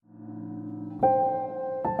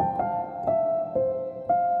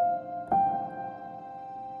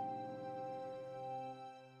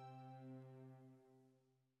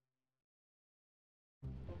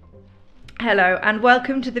Hello, and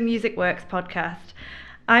welcome to the Music Works podcast.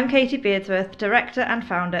 I'm Katie Beardsworth, director and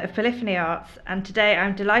founder of Polyphony Arts, and today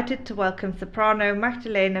I'm delighted to welcome soprano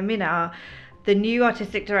Magdalena Minar, the new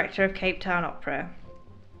artistic director of Cape Town Opera.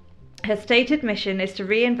 Her stated mission is to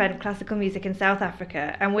reinvent classical music in South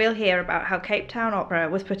Africa, and we'll hear about how Cape Town Opera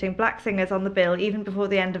was putting black singers on the bill even before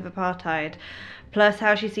the end of apartheid, plus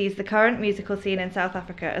how she sees the current musical scene in South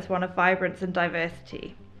Africa as one of vibrance and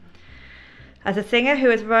diversity. As a singer who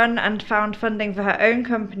has run and found funding for her own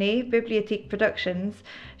company, Bibliotheek Productions,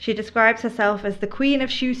 she describes herself as the queen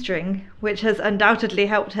of shoestring, which has undoubtedly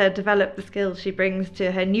helped her develop the skills she brings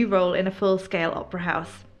to her new role in a full-scale opera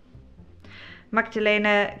house.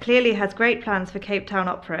 Magdalena clearly has great plans for Cape Town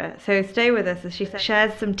Opera, so stay with us as she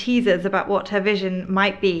shares some teasers about what her vision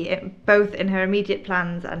might be, both in her immediate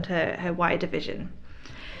plans and her wider vision.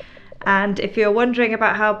 And if you're wondering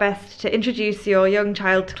about how best to introduce your young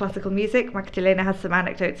child to classical music, Magdalena has some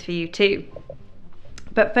anecdotes for you too.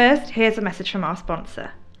 But first, here's a message from our sponsor.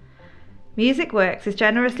 Music Works is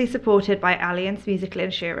generously supported by Allianz Musical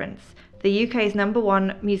Insurance, the UK's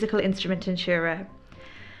 #1 musical instrument insurer.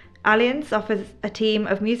 Allianz offers a team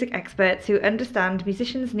of music experts who understand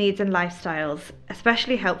musicians' needs and lifestyles,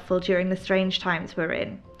 especially helpful during the strange times we're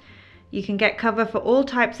in. You can get cover for all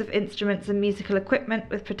types of instruments and musical equipment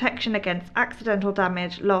with protection against accidental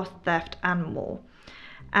damage, loss, theft, and more.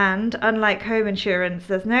 And unlike home insurance,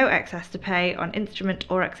 there's no excess to pay on instrument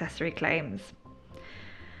or accessory claims.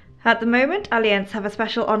 At the moment, Allianz have a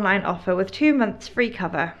special online offer with 2 months free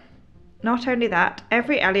cover. Not only that,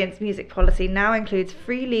 every Allianz music policy now includes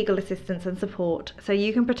free legal assistance and support, so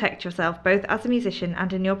you can protect yourself both as a musician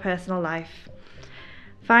and in your personal life.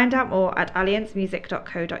 Find out more at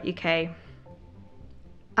allianzmusic.co.uk.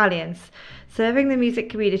 Allianz, serving the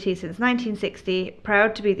music community since 1960,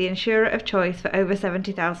 proud to be the insurer of choice for over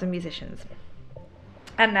 70,000 musicians.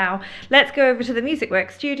 And now, let's go over to the Music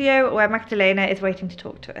Works studio where Magdalena is waiting to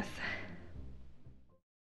talk to us.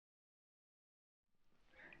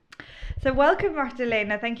 So welcome,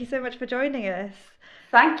 Magdalena. Thank you so much for joining us.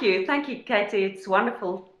 Thank you, Katie. It's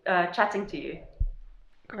wonderful chatting to you.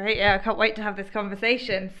 Great, yeah, I can't wait to have this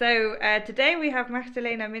conversation. So today we have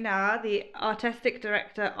Magdalena Minar, the artistic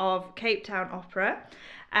director of Cape Town Opera,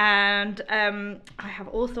 and I have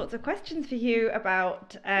all sorts of questions for you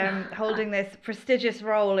about holding this prestigious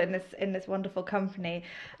role in this wonderful company.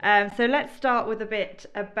 So let's start with a bit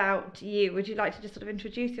about you. Would you like to just sort of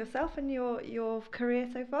introduce yourself and your career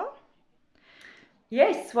so far?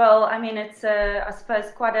 Yes, well, I mean, it's I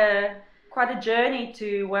suppose quite a journey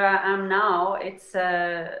to where I am now. It's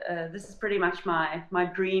this is pretty much my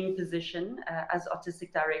dream position as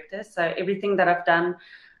artistic director. So everything that I've done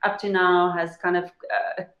up to now has kind of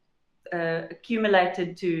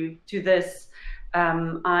accumulated to this.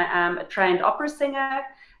 I am a trained opera singer,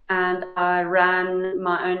 and I ran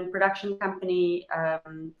my own production company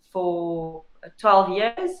for 12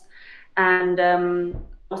 years, and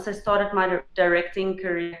also started my directing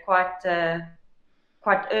career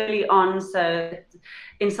quite early on. So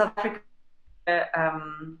in South Africa,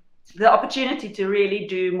 the opportunity to really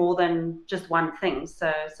do more than just one thing.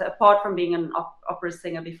 So apart from being an opera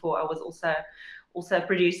singer before, I was also a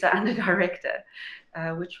producer and a director,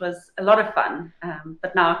 which was a lot of fun.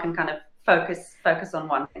 But now I can kind of focus on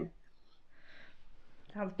one thing.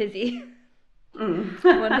 Sounds busy. Mm.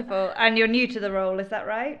 Wonderful. And you're new to the role, is that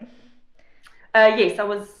right? Yes, I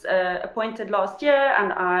was appointed last year,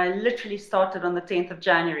 and I literally started on the 10th of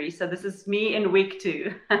January. So this is me in week 2.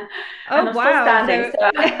 Oh, and I'm wow. still standing.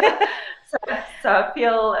 So I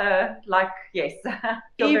feel like, yes.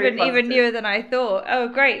 Even newer than I thought. Oh,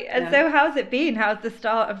 great. And Yeah. so how's it been? How's the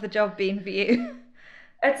start of the job been for you?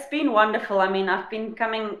 It's been wonderful. I mean, I've been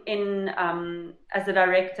coming in as a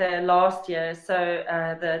director last year, so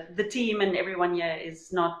the team and everyone here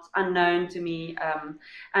is not unknown to me.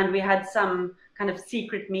 And we had some kind of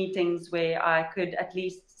secret meetings where I could at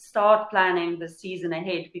least start planning the season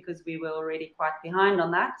ahead, because we were already quite behind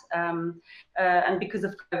on that. And because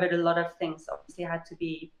of COVID, a lot of things obviously had to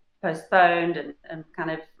be postponed and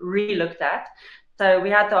kind of re-looked at. So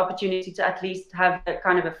we had the opportunity to at least have a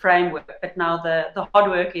kind of a framework, but now the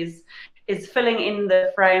hard work is filling in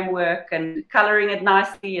the framework and coloring it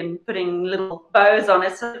nicely and putting little bows on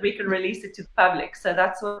it so that we can release it to the public. So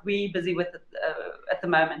that's what we're busy with at the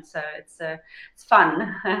moment. So it's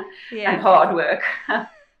fun and hard work.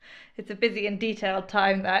 It's a busy and detailed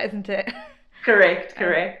time, that, isn't it? Correct.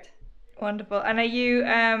 Wonderful. And are you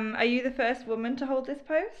the first woman to hold this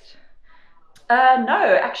post?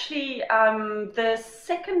 No, actually, the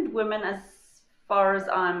second woman, as far as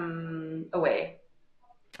I'm aware.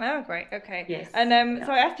 Oh, great. Okay. Yes. And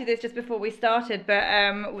so I asked you this just before we started, but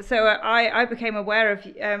so I became aware of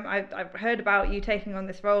I've heard about you taking on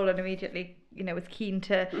this role and immediately was keen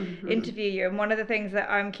to interview you. And one of the things that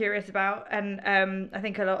I'm curious about, and I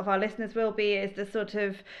think a lot of our listeners will be, is the sort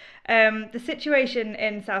of the situation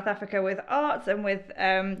in South Africa with arts and with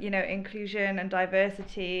inclusion and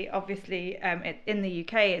diversity. Obviously, in the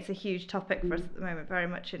UK, it's a huge topic for us at the moment, very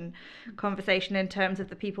much in conversation in terms of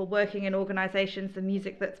the people working in organisations, the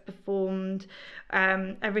music that's performed,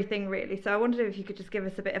 everything really. So I wondered if you could just give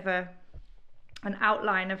us a bit of an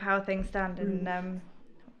outline of how things stand in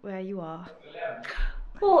where you are.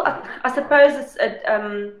 Well, I suppose it's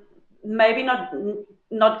maybe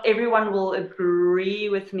not everyone will agree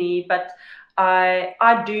with me, but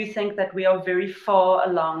I do think that we are very far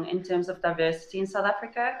along in terms of diversity in South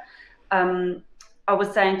Africa. I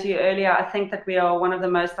was saying to you earlier, I think that we are one of the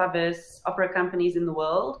most diverse opera companies in the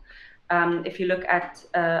world. If you look at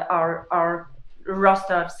our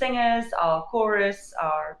roster of singers, our chorus,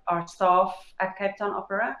 our staff at Cape Town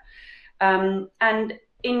Opera, and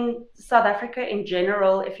in South Africa in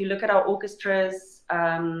general, if you look at our orchestras,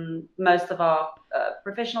 most of our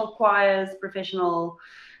professional choirs, professional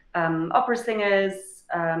opera singers,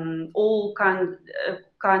 all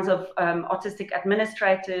kinds of artistic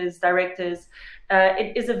administrators, directors,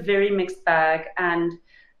 it is a very mixed bag. And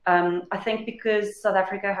I think because South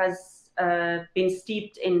Africa has been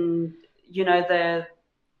steeped in,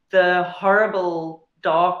 the horrible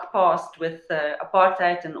dark past with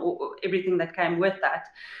apartheid and everything that came with that.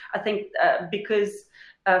 I think because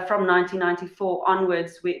from 1994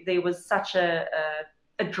 onwards, there was such a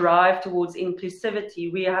drive towards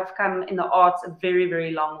inclusivity. We have come in the arts a very, very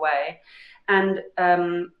long way. And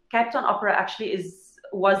Cape Town Opera actually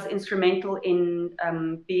was instrumental in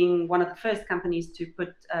being one of the first companies to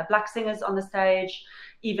put black singers on the stage,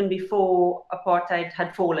 even before apartheid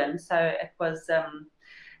had fallen. So it was...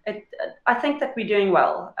 I think that we're doing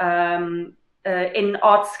well. In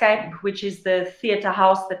Artscape, which is the theatre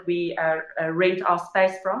house that we rent our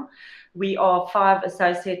space from, we are 5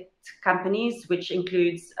 associate companies, which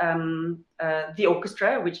includes the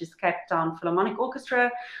orchestra, which is Cape Town Philharmonic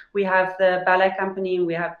Orchestra. We have the ballet company,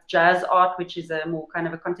 we have Jazz Art, which is a more kind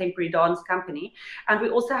of a contemporary dance company. And we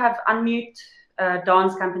also have Unmute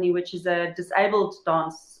Dance Company, which is a disabled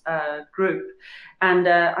dance group. And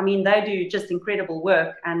they do just incredible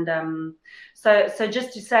work. And so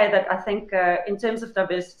just to say that I think in terms of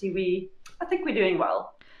diversity, I think we're doing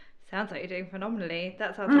well. Sounds like you're doing phenomenally.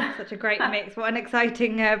 That sounds like such a great mix. What an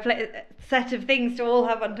exciting set of things to all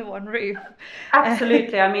have under one roof.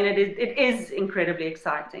 Absolutely. It is incredibly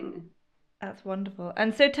exciting. That's wonderful.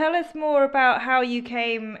 And so tell us more about how you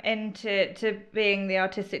came into being the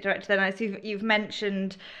artistic director then. I see you've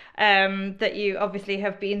mentioned that you obviously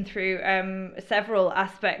have been through several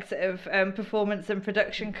aspects of performance and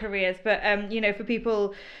production careers, but for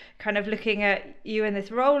people kind of looking at you in this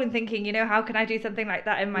role and thinking, how can I do something like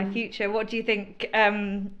that in my future? What do you think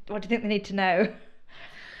they need to know?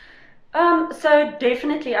 So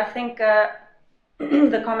definitely, I think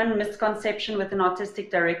the common misconception with an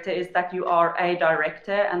artistic director is that you are a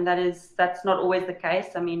director, and that's not always the case.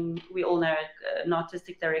 We all know an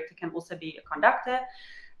artistic director can also be a conductor.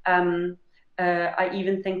 I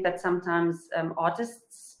even think that sometimes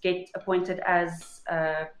artists get appointed as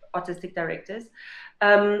artistic directors.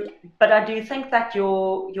 But I do think that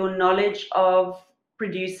your knowledge of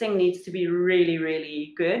producing needs to be really,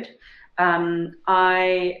 really good.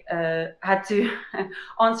 I had to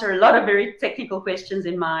answer a lot of very technical questions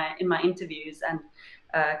in my interviews, and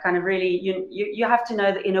kind of really you have to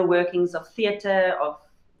know the inner workings of theatre, of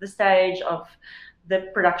the stage, of the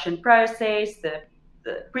production process, the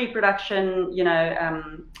pre-production.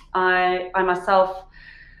 I myself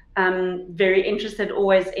am very interested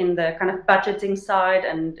always in the kind of budgeting side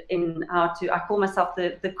and in how I call myself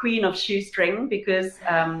the queen of shoestring, because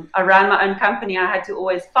I ran my own company. I had to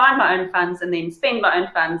always find my own funds and then spend my own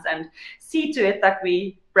funds and see to it that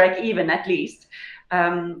we break even at least,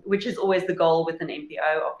 which is always the goal with an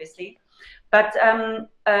MPO, obviously. But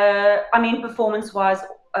performance-wise,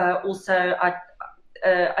 also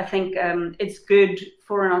I think it's good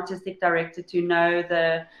for an artistic director to know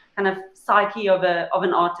the kind of psyche of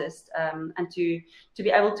an artist, and to be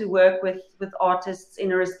able to work with artists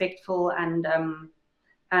in a respectful and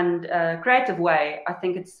creative way. I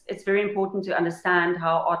think it's very important to understand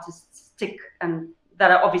how artists tick, and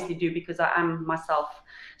that I obviously do because I am myself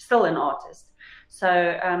still an artist.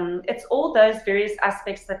 So it's all those various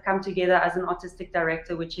aspects that come together as an artistic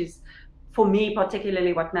director, which is, for me,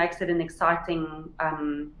 particularly what makes it an exciting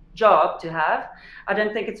job to have. I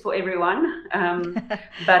don't think it's for everyone,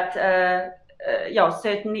 but yeah,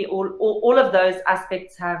 certainly all of those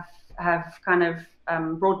aspects have kind of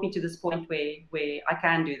brought me to this point where I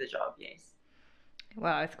can do the job. Yes.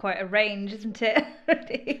 Well, it's quite a range, isn't it?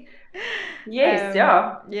 Yes.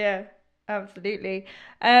 Yeah. Yeah, absolutely.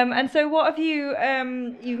 And so what have you,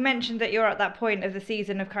 you've mentioned that you're at that point of the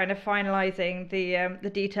season of kind of finalizing the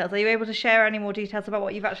details. Are you able to share any more details about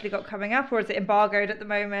what you've actually got coming up, or is it embargoed at the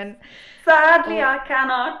moment? Sadly, Or... I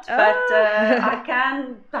cannot, but I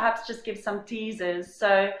can perhaps just give some teasers.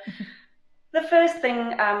 So the first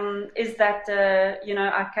thing is that,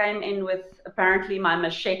 I came in with apparently my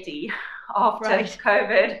machete after Right.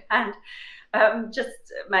 COVID, and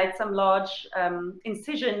just made some large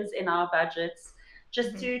incisions in our budgets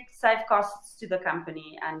just to save costs to the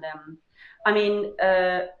company. And I mean,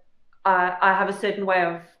 I have a certain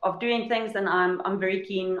way of doing things, and I'm very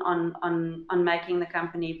keen on making the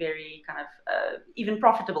company very kind of even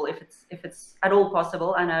profitable if it's at all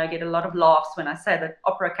possible. I know I get a lot of laughs when I say that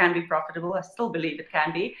opera can be profitable. I still believe it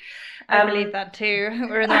can be. I believe that too.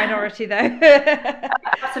 We're in the minority though.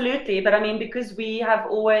 Absolutely, but I mean, because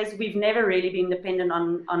we've never really been dependent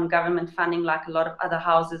on government funding like a lot of other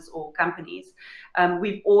houses or companies.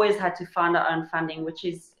 We've always had to find our own funding, which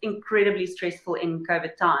is incredibly stressful in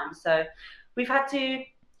COVID times. So we've had to,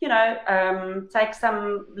 take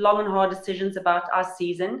some long and hard decisions about our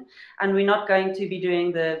season, and we're not going to be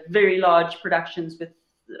doing the very large productions with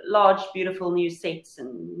large, beautiful new sets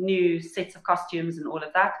and new sets of costumes and all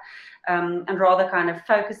of that. And rather kind of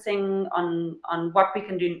focusing on what we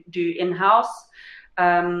can do in-house.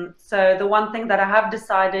 So the one thing that I have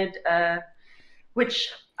decided, which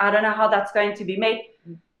I don't know how that's going to be made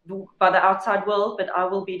by the outside world, but I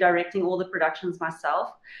will be directing all the productions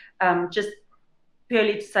myself, just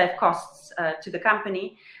purely to save costs to the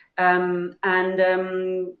company. I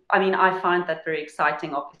mean, I find that very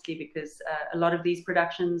exciting, obviously, because a lot of these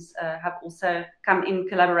productions have also come in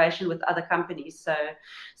collaboration with other companies. So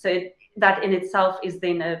that in itself is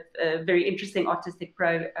then a very interesting artistic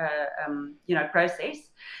process.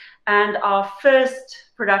 And our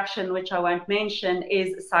first production, which I won't mention,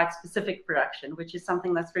 is a site-specific production, which is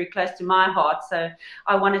something that's very close to my heart. So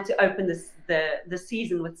I wanted to open the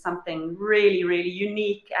season with something really, really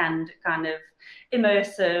unique and kind of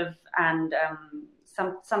immersive, and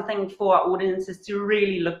something for our audiences to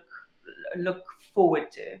really look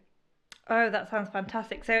forward to. Oh, that sounds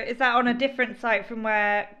fantastic. So is that on a different site from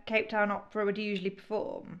where Cape Town Opera would usually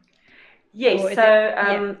perform? Yes, so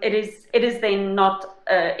it is then not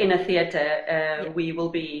in a theatre. We will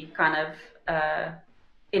be kind of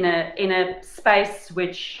in a space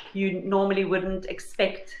which you normally wouldn't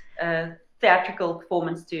expect a theatrical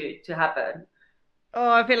performance to happen. Oh,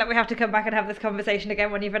 I feel like we have to come back and have this conversation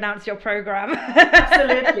again when you've announced your program.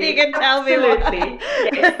 Absolutely. You can tell me Absolutely.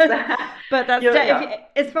 Yes. But that's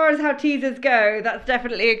as far as how teasers go, that's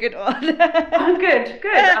definitely a good one. Oh, good.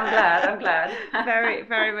 I'm glad. Very,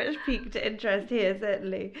 very much piqued interest here,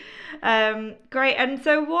 certainly. Great. And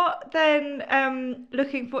so what then,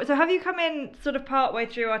 looking for, so have you come in sort of partway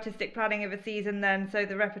through artistic planning of a season then, so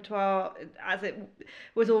the repertoire as it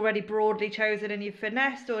was already broadly chosen and you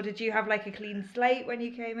finessed, or did you have like a clean slate when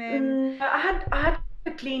you came in? I had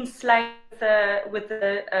a clean slate with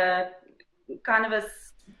the kind of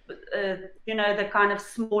the kind of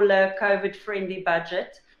smaller COVID-friendly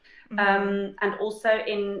budget, and also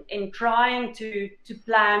in trying to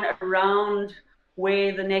plan around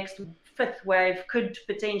where the next fifth wave could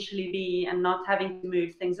potentially be and not having to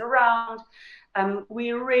move things around.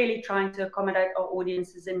 We're really trying to accommodate our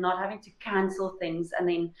audiences and not having to cancel things, and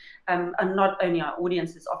then and not only our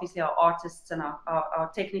audiences, obviously our artists and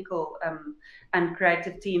our technical and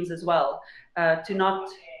creative teams as well, to not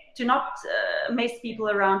mess people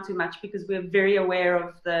around too much, because we're very aware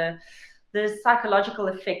of the psychological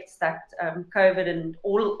effects that COVID and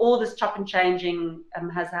all this chop and changing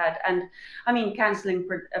has had. And I mean, cancelling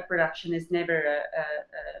a production is never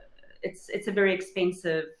it's a very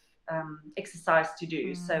expensive exercise to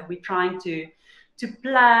do. So we're trying to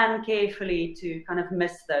plan carefully to kind of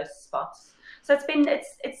miss those spots. So it's been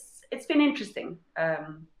interesting.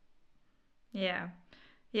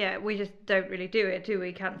 Yeah, we just don't really do it, do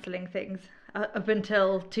we? Cancelling things up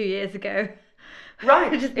until 2 years ago.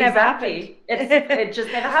 Right, It just never exactly. It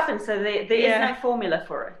just never happened. So there is no formula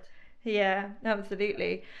for it. Yeah,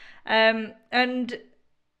 absolutely. And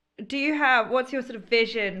do you what's your sort of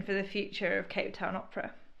vision for the future of Cape Town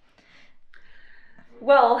Opera?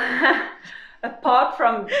 Well, apart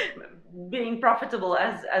from being profitable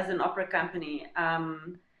as an opera company,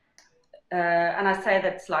 and I say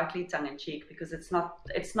that slightly tongue in cheek because it's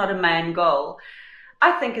not a main goal.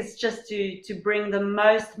 I think it's just to bring the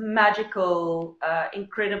most magical,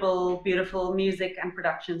 incredible, beautiful music and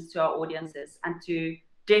productions to our audiences, and to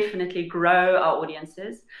definitely grow our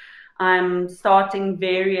audiences. I'm starting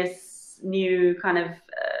various new kind of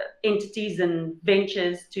entities and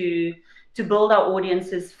ventures to build our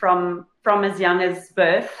audiences from as young as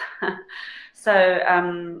birth. So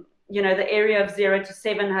the area of 0 to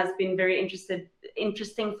 7 has been very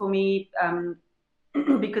interesting for me,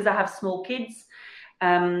 because I have small kids,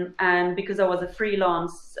 and because I was a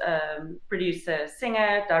freelance producer,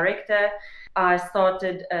 singer, director. I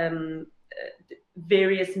started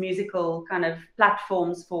various musical kind of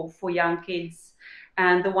platforms for young kids,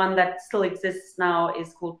 and the one that still exists now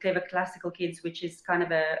is called Clever Classical Kids, which is kind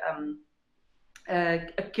of a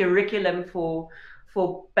curriculum for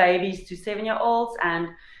babies to 7-year-olds. And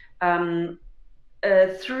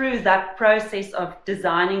through that process of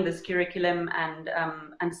designing this curriculum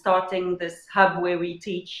and starting this hub where we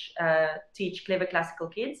teach Clever Classical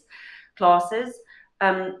Kids classes,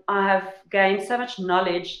 I have gained so much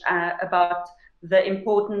knowledge about the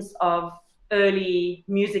importance of early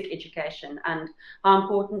music education, and how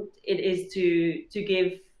important it is to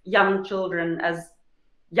give young children, as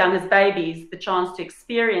young as babies, the chance to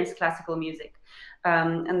experience classical music,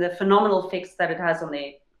 and the phenomenal effects that it has on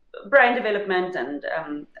their brain development, and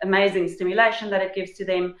amazing stimulation that it gives to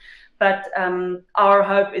them. But our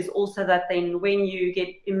hope is also that then when you get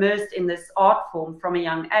immersed in this art form from a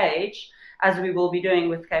young age, as we will be doing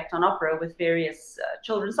with Cape Town Opera, with various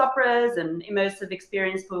children's operas and immersive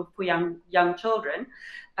experience for young children,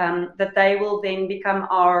 that they will then become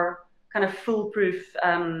our kind of foolproof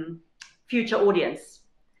future audience.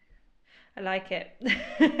 I like it.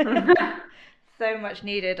 So much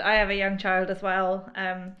needed. I have a young child as well.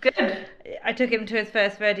 Good. I took him to his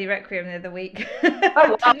first Verdi Requiem the other week.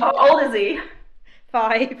 Oh, wow. How old is he?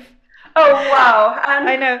 5. Oh, wow. And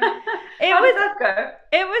I know. How did that go?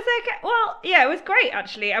 It was okay. Well, yeah, it was great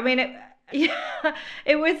actually. I mean,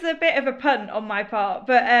 it was a bit of a punt on my part,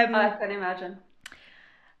 but I can imagine.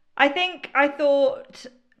 I thought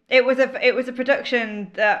it was a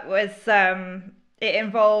production that was it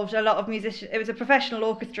involved a lot of musicians. It was a professional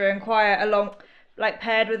orchestra and choir along, like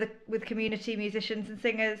paired with community musicians and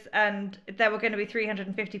singers, and there were going to be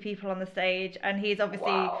 350 people on the stage, and he's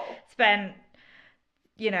obviously spent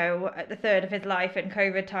a third of his life in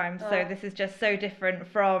COVID times, so this is just so different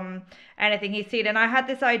from anything he's seen. And I had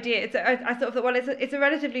this idea. I sort of thought, well, it's a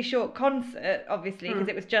relatively short concert, obviously, because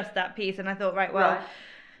it was just that piece, and I thought,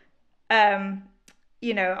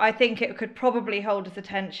 I think it could probably hold his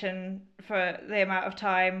attention for the amount of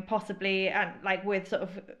time, possibly, and like with sort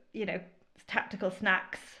of tactical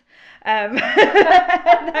snacks,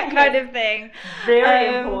 that kind of thing.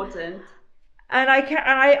 Very important. And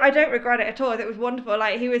I don't regret it at all. It was wonderful.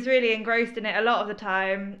 Like, he was really engrossed in it a lot of the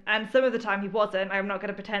time, and some of the time he wasn't. I'm not going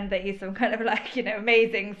to pretend that he's some kind of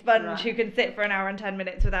amazing sponge who can sit for an hour and 10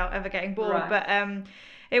 minutes without ever getting bored. But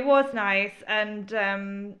it was nice, and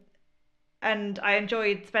I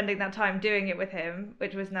enjoyed spending that time doing it with him,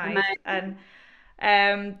 which was nice. Amazing.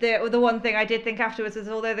 And the one thing I did think afterwards was,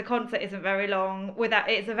 although the concert isn't very long,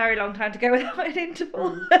 it's a very long time to go without an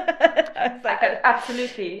interval.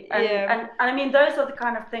 Absolutely, and I mean, those are the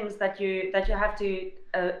kind of things that you have to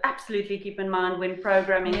absolutely keep in mind when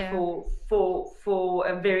programming for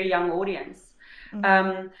a very young audience.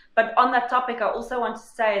 But on that topic, I also want to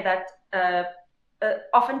say that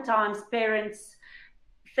oftentimes parents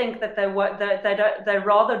think that they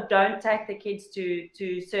rather don't take the kids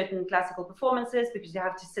to certain classical performances because you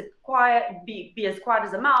have to sit quiet, be as quiet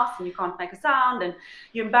as a mouse, and you can't make a sound, and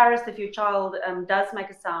you're embarrassed if your child does make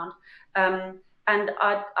a sound. And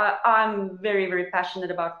I'm very, very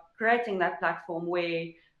passionate about creating that platform where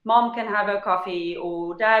mom can have her coffee,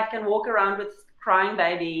 or dad can walk around with crying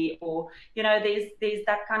baby, or there's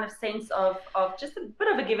that kind of sense of just a bit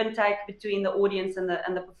of a give and take between the audience and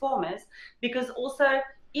the performers, because also,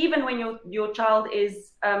 even when your child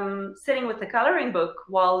is sitting with the coloring book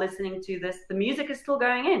while listening to this, the music is still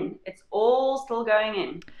going in. It's all still going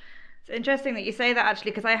in. It's interesting that you say that, actually,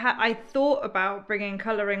 because I thought about bringing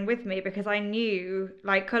colouring with me, because I knew,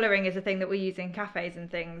 like, colouring is a thing that we use in cafes and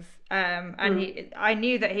things, and I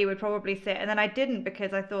knew that he would probably sit, and then I didn't,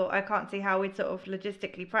 because I thought I can't see how we'd sort of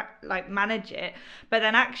logistically manage it. But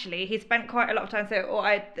then actually he spent quite a lot of time. So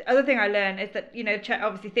the other thing I learned is that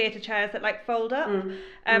obviously theatre chairs that fold up,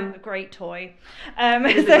 great toy.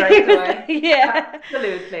 It's a great toy. Yeah,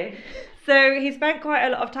 absolutely. So he spent quite a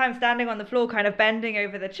lot of time standing on the floor, kind of bending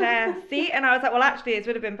over the chair seat, and I was like, well, actually, this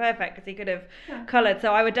would have been perfect because he could have coloured.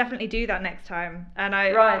 So I would definitely do that next time. And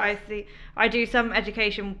I do some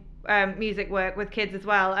education music work with kids as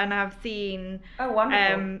well, and I've seen Oh,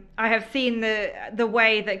 wonderful. I have seen the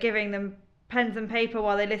way that giving them pens and paper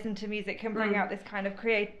while they listen to music can bring out this kind of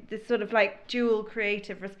this sort of like dual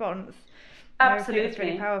creative response. And I think it's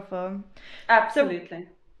really Absolutely. powerful. So Absolutely.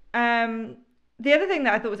 um, the other thing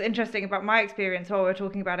that I thought was interesting about my experience while we were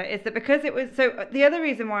talking about it is that because it was so the other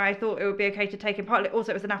reason why I thought it would be okay to take in partly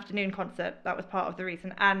also it was an afternoon concert, that was part of the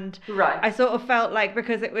reason, and Right. I sort of felt like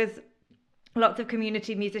because it was lots of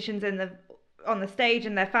community musicians in the on the stage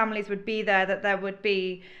and their families would be there, that there would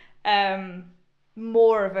be um,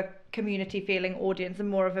 more of a community feeling audience and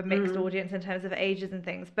more of a mixed Mm. audience in terms of ages and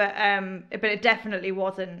things, but it definitely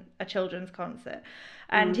wasn't a children's concert.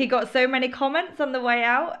 And he Mm. got so many comments on the way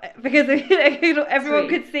out because everyone Sweet.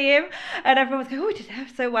 could see him, and everyone was going, "Oh, he did have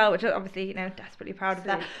so well," which obviously, desperately proud of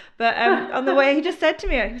that. Sweet. But on the way, he just said to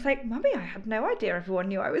me, he was like, "Mummy, I had no idea everyone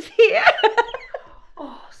knew I was here."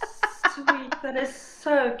 Oh, sweet. That is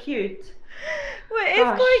so cute. Well,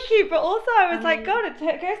 it's quite Gosh. cute, but also I I was like, mean, God,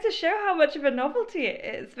 it goes to show how much of a novelty it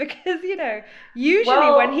is because,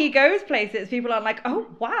 usually when he well, goes places, people are like, oh,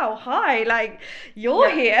 wow, hi, like, you're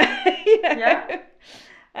yeah, here, yeah.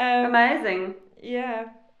 Um, Amazing. yeah.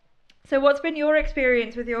 So what's been your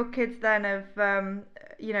experience with your kids then of,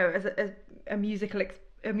 as a a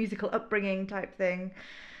musical upbringing type thing?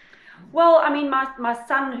 Well, I mean, my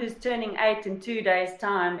son, who's turning 8 in 2 days'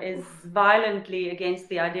 time, is violently against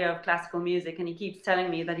the idea of classical music, and he keeps telling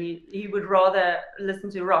me that he would rather listen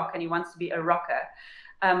to rock and he wants to be a rocker.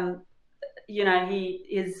 Um,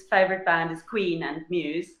 his favorite band is Queen and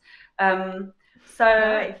Muse. Um, so,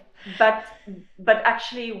 Nice. but but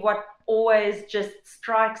actually, what always just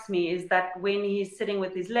strikes me is that when he's sitting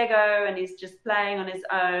with his Lego and he's just playing on his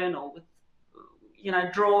own or with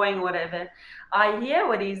drawing or whatever, I hear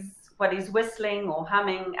what he's whistling or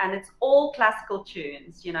humming, and it's all classical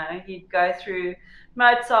tunes. He'd go through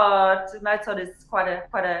Mozart. Mozart is quite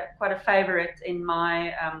a favorite in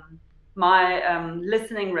my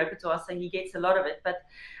listening repertoire, so he gets a lot of it.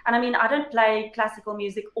 And I mean, I don't play classical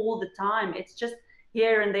music all the time. It's just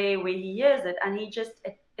here and there where he hears it, and he just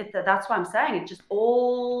that's why I'm saying it just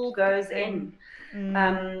all goes Thing. in.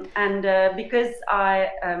 Mm. And because I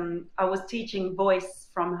was teaching voice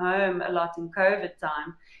from home a lot in COVID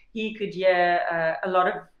time, he could hear a lot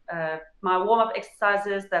of my warm up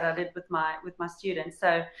exercises that I did with my students.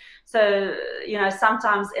 So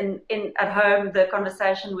sometimes in at home the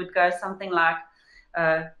conversation would go something like,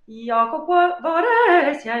 Jacob, what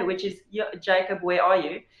is, yeah, which is, Jacob, where are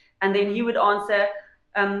you? And then he would answer,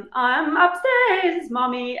 I'm upstairs,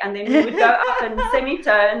 mommy. And then we would go up in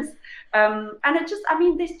semitones. And I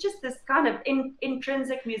mean, there's just this kind of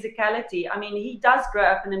intrinsic musicality. I mean, he does grow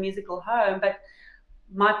up in a musical home, but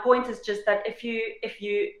my point is just that if you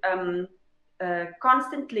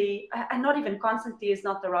constantly, and not even constantly is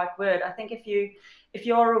not the right word. I think if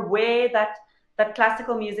you're aware that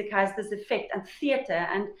classical music has this effect, and theatre,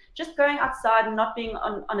 and just going outside and not being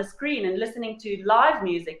on a screen and listening to live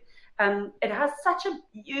music, it has such a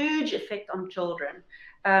huge effect on children.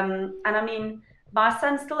 And I mean, my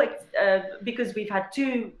son still, because we've had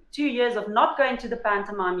 2 years of not going to the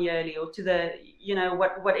pantomime yearly, or to the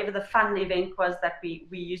whatever the fun event was that we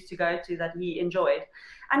used to go to that he enjoyed,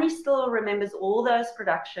 and he still remembers all those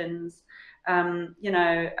productions.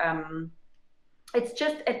 It's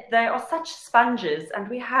just they are such sponges, and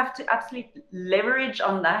we have to absolutely leverage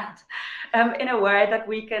on that, in a way that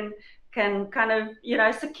we can kind of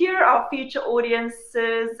secure our future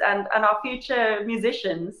audiences and our future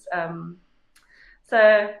musicians.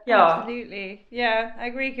 So yeah. Absolutely. Yeah, I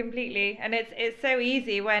agree completely. And it's so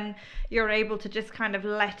easy when you're able to just kind of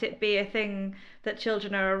let it be a thing that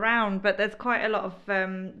children are around, but there's quite a lot of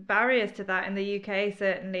barriers to that in the UK,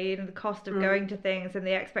 certainly, and the cost of going Mm, to things and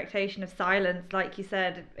the expectation of silence, like you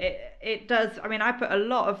said. It does. I mean, I put a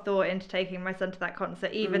lot of thought into taking my son to that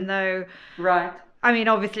concert, even mm, though right. I mean,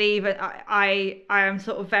 obviously, even I am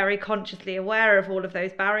sort of very consciously aware of all of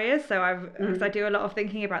those barriers. So because I Mm, do a lot of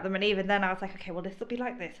thinking about them, and even then I was like, okay, well, this will be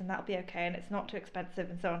like this, and that'll be okay, and it's not too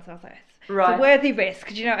expensive, and so on. So I was like, it's a right. worthy risk.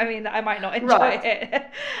 Do you know what I mean? That I might not enjoy Right. it.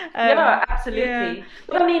 Yeah, Yeah. absolutely.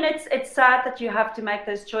 Well, I mean, it's sad that you have to make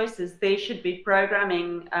those choices. There should be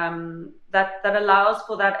programming that allows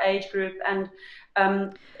for that age group. And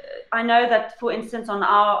um, I know that, for instance, on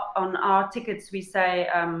our tickets we say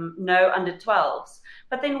no under 12s,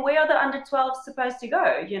 but then where are the under 12s supposed to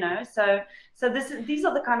go? So these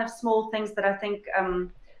are the kind of small things that I think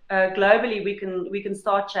globally we can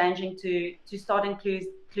start changing to start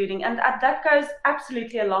including, and that goes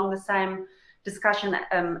absolutely along the same discussion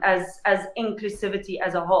as inclusivity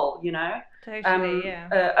as a whole. Totally.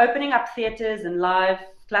 Yeah. Opening up theatres and live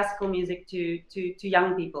classical music to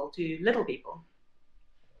young people, to little people.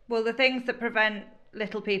 Well, the things that prevent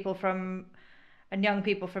little people from and young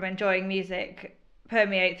people from enjoying music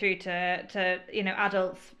permeate through to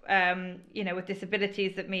adults with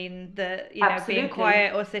disabilities that mean that being Absolutely.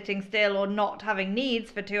 quiet or sitting still or not having needs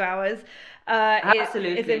for 2 hours is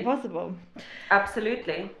Absolutely. impossible.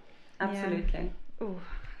 Absolutely. Yeah. Absolutely. Oh,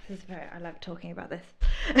 I love talking about this.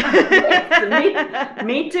 Yes,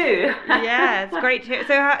 me too. Yeah, it's great to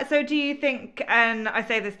hear. So do you think, and I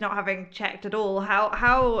say this not having checked at all,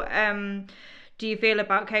 how do you feel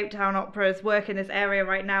about Cape Town Opera's work in this area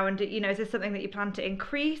right now? And is this something that you plan to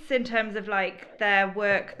increase in terms of like their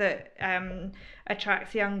work that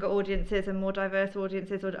attracts younger audiences and more diverse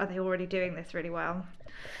audiences, or are they already doing this really well?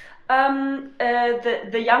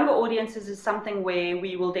 The younger audiences is something where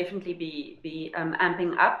we will definitely be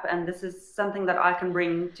amping up, and this is something that I can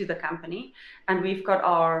bring to the company. And we've got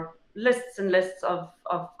our lists and lists of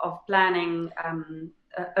planning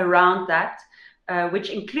around that, which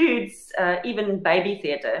includes even baby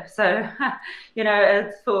theatre. So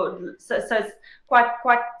so it's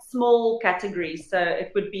quite small categories. So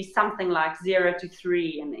it would be something like 0 to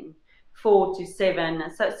 3, and then 4 to 7.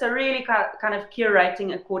 So really kind of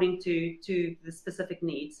curating according to the specific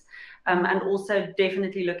needs, and also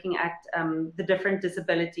definitely looking at the different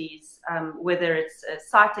disabilities, whether it's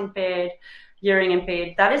sight impaired, hearing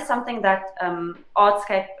impaired. That is something that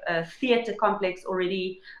Artscape Theatre Complex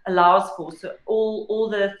already allows for. So all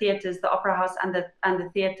the theatres, the Opera House and the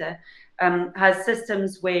theatre, has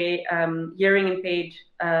systems where hearing impaired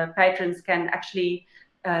patrons can actually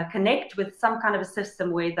connect with some kind of a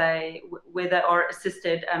system where they are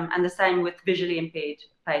assisted, and the same with visually impaired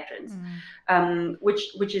patrons,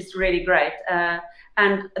 which is really great.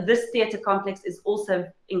 And this theatre complex is also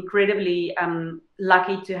incredibly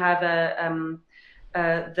lucky to have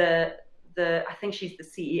the I think she's the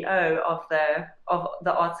CEO of the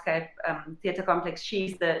Artscape Theatre Complex.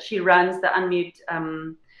 She runs the Unmute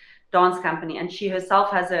dance company, and she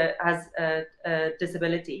herself has a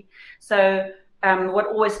disability. So what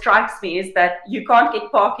always strikes me is that you can't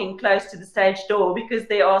get parking close to the stage door because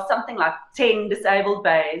there are something like 10 disabled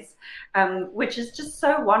bays, which is just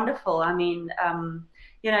so wonderful. I mean,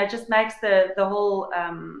 it just makes the whole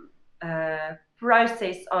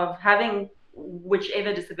process of having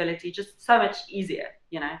whichever disability just so much easier,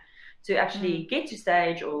 to actually get to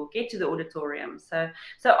stage or get to the auditorium. So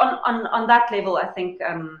on that level, I think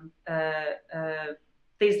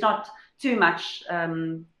there's not too much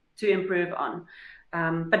to improve on,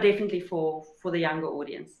 but definitely for the younger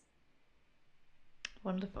audience.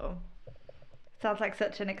 Wonderful. Sounds like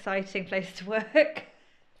such an exciting place to work.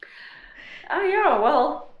 Oh yeah,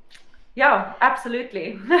 well, yeah,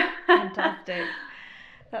 absolutely. Fantastic.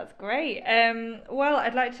 That's great. Well,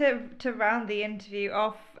 I'd like to round the interview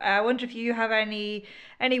off. I wonder if you have any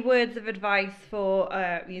words of advice for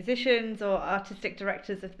musicians or artistic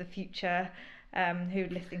directors of the future who are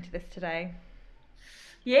listening to this today.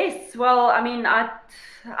 Yes, well, I mean, I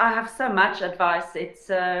have so much advice. It's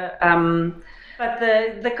but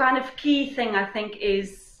the kind of key thing I think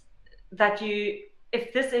is that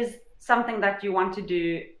if this is something that you want to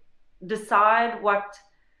do, decide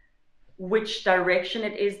which direction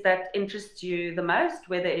it is that interests you the most,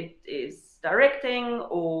 whether it is directing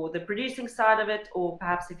or the producing side of it, or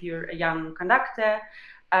perhaps if you're a young conductor,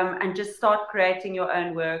 and just start creating your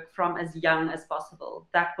own work from as young as possible.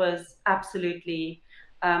 That was absolutely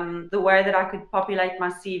the way that I could populate my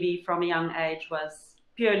CV from a young age, was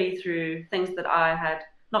purely through things that I had,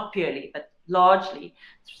 not purely, but largely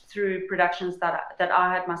through productions that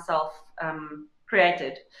I had myself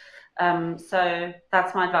created. So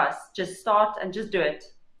that's my advice. Just start and just do it,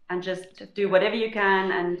 and just do whatever you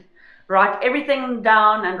can, and write everything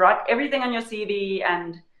down and write everything on your CV,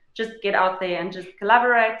 and just get out there and just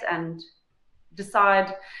collaborate and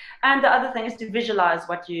decide. And the other thing is to visualize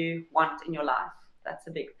what you want in your life. That's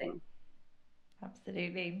a big thing.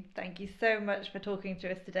 Absolutely. Thank you so much for talking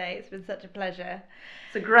to us today. It's been such a pleasure.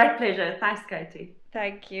 It's a great pleasure. Thanks, Katie.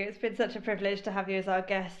 Thank you. It's been such a privilege to have you as our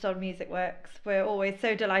guest on Music Works. We're always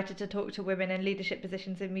so delighted to talk to women in leadership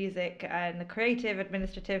positions in music and the creative,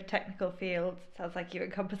 administrative, technical fields. Sounds like you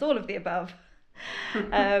encompass all of the above.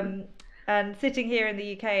 And sitting here in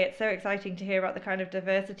the UK, it's so exciting to hear about the kind of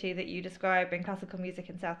diversity that you describe in classical music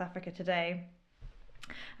in South Africa today.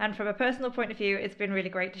 And from a personal point of view, it's been really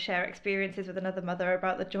great to share experiences with another mother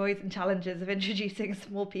about the joys and challenges of introducing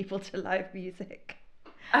small people to live music.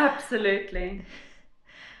 Absolutely.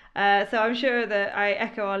 So I'm sure that I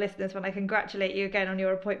echo our listeners when I congratulate you again on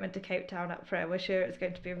your appointment to Cape Town Opera. We're sure it's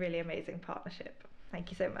going to be a really amazing partnership.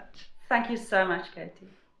 Thank you so much. Thank you so much, Katie.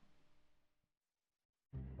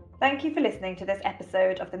 Thank you for listening to this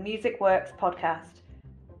episode of the Music Works podcast.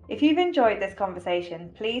 If you've enjoyed this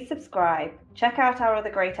conversation, please subscribe, check out our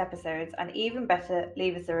other great episodes, and even better,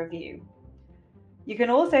 leave us a review. You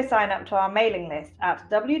can also sign up to our mailing list at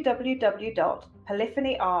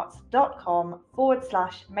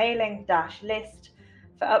www.polyphonyarts.com/mailing-list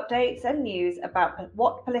for updates and news about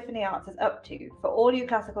what Polyphony Arts is up to for all you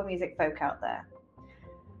classical music folk out there.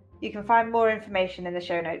 You can find more information in the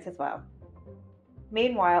show notes as well.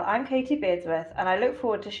 Meanwhile, I'm Katie Beardsworth, and I look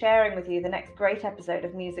forward to sharing with you the next great episode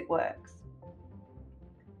of Music Works.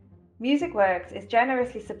 Music Works is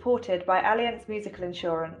generously supported by Allianz Musical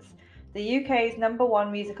Insurance, the UK's #1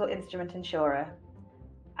 musical instrument insurer.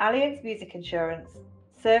 Allianz Music Insurance,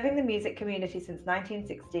 serving the music community since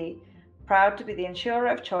 1960, proud to be the insurer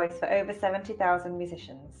of choice for over 70,000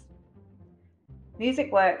 musicians. Music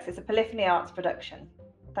Works is a Polyphony Arts production.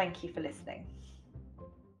 Thank you for listening.